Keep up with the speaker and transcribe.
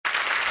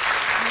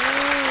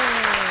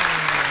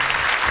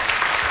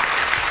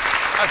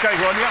OK,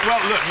 Grainne.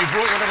 Well, look, you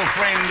brought your little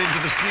friend into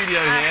the studio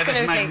here.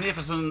 This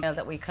magnificent...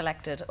 that we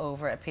collected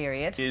over a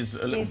period. ...is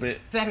a little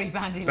bit... very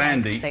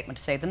bandy. Statement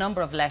to say the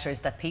number of letters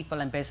that people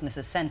and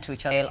businesses send to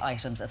each other,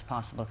 items as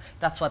possible.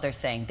 That's what they're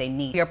saying they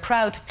need. We are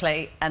proud to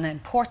play an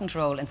important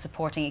role in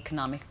supporting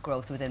economic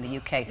growth within the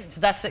UK. So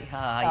that's it.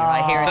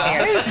 I hear it here.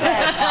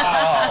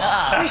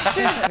 We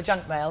should have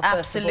junk mail,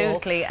 first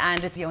Absolutely,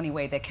 and it's the only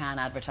way they can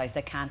advertise.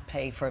 They can't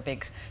pay for a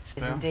big...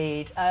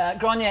 Indeed.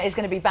 Grainne is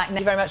going to be back. Thank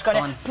you very much,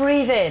 Grainne.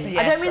 Breathe in.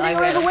 Yes, I don't mean that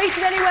you're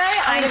overweighted anyway.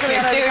 Thank you,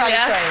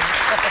 Julia.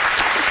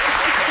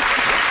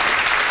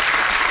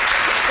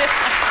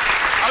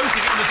 Oh, to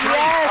get on the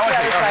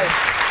train?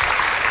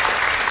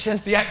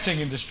 Yes, the acting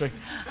industry.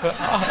 But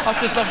I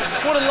just love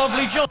it. What a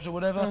lovely job or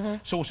whatever.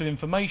 Source of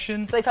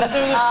information. So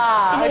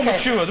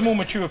the more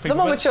mature people. The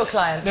more mature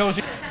client. There was.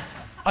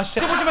 I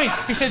said, what do you mean?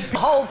 He said, the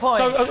whole point.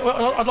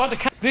 So I'd like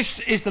to... This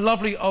is the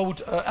lovely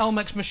old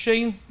Almex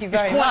machine. Thank you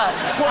very much.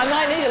 I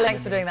might need a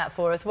thanks for doing that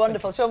for us.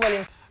 Wonderful. Sean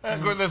Williams.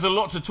 There's a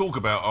lot to talk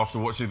about after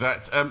watching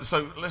that.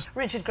 So let's...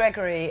 Richard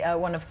Gregory,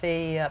 one of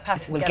the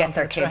will get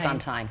their kids on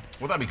time.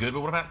 Well, that'd be good.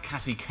 But what about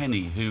Cassie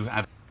Kenny, who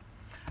had...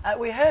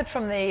 we heard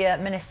from the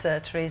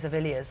Minister, Theresa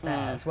Villiers, there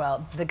as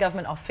well. The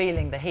government are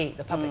feeling the heat,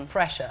 the public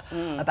pressure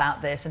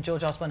about this, and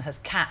George Osborne has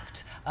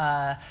capped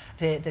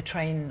the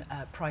train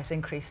price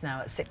increase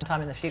now at 6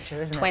 time in the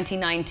future, isn't it?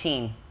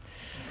 2019.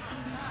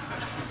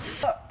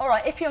 All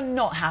right, if you're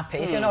not happy,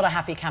 if you're not a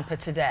happy camper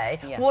today,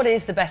 what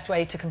is the best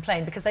way to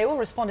complain? Because they all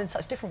respond in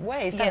such different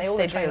ways, don't they? All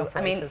they the train do.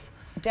 operators.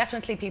 I mean,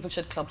 definitely people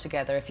should club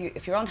together. If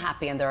you're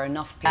unhappy and there are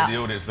enough people... The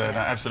audience there, no,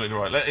 absolutely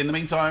right. In the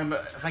meantime,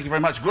 thank you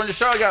very much. Grainne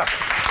Seoige.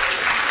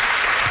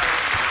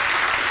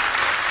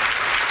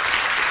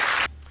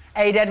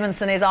 Ade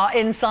Edmondson is our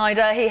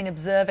insider. He's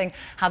observing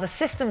how the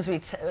systems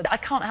I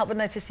can't help but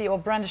notice that you're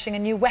brandishing a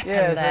new weapon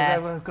there. Yeah,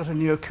 they've got a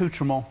new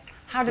accoutrement.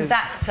 How did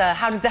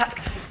that...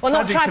 Well,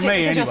 not tragic because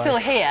anyway. You're still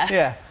here.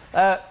 Yeah.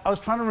 I was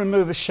trying to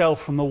remove a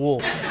shelf from the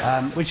wall,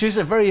 which is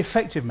a very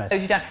effective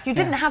method. You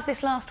didn't have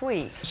this last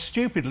week?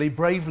 Stupidly,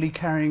 bravely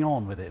carrying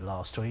on with it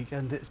last week,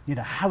 and it's, you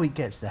know, how it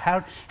gets there.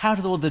 How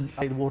did all the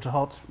water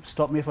hot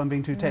stop me if I'm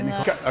being too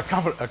technical?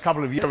 No. A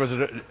couple of years was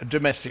a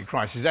domestic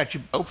crisis.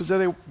 Actually, as though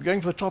they were going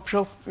for the top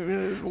shelf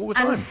all the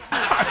time.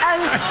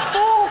 And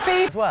 4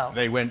 people as well.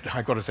 They went,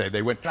 I've got to say,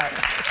 they went... Right.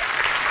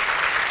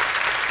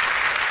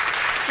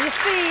 You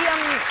see,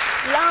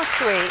 last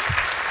week,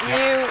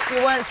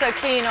 you weren't so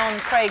keen on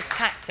Craig's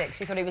tactics.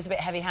 You thought he was a bit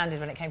heavy-handed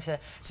when it came to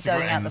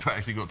doling out the...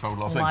 actually got told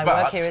last week. My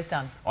work here is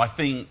done. I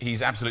think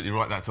he's absolutely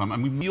right that time. I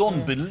mean,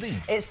 beyond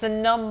belief. It's the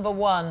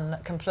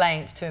 #1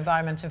 complaint to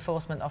environment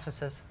enforcement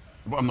officers.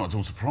 Well, I'm not at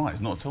all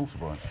surprised, not at all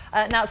surprised.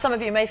 Now, some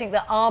of you may think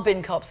that our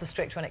bin cops are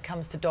strict when it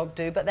comes to dog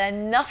do, but they're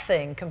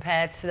nothing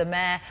compared to the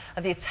mayor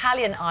of the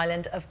Italian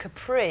island of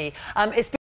Capri. It's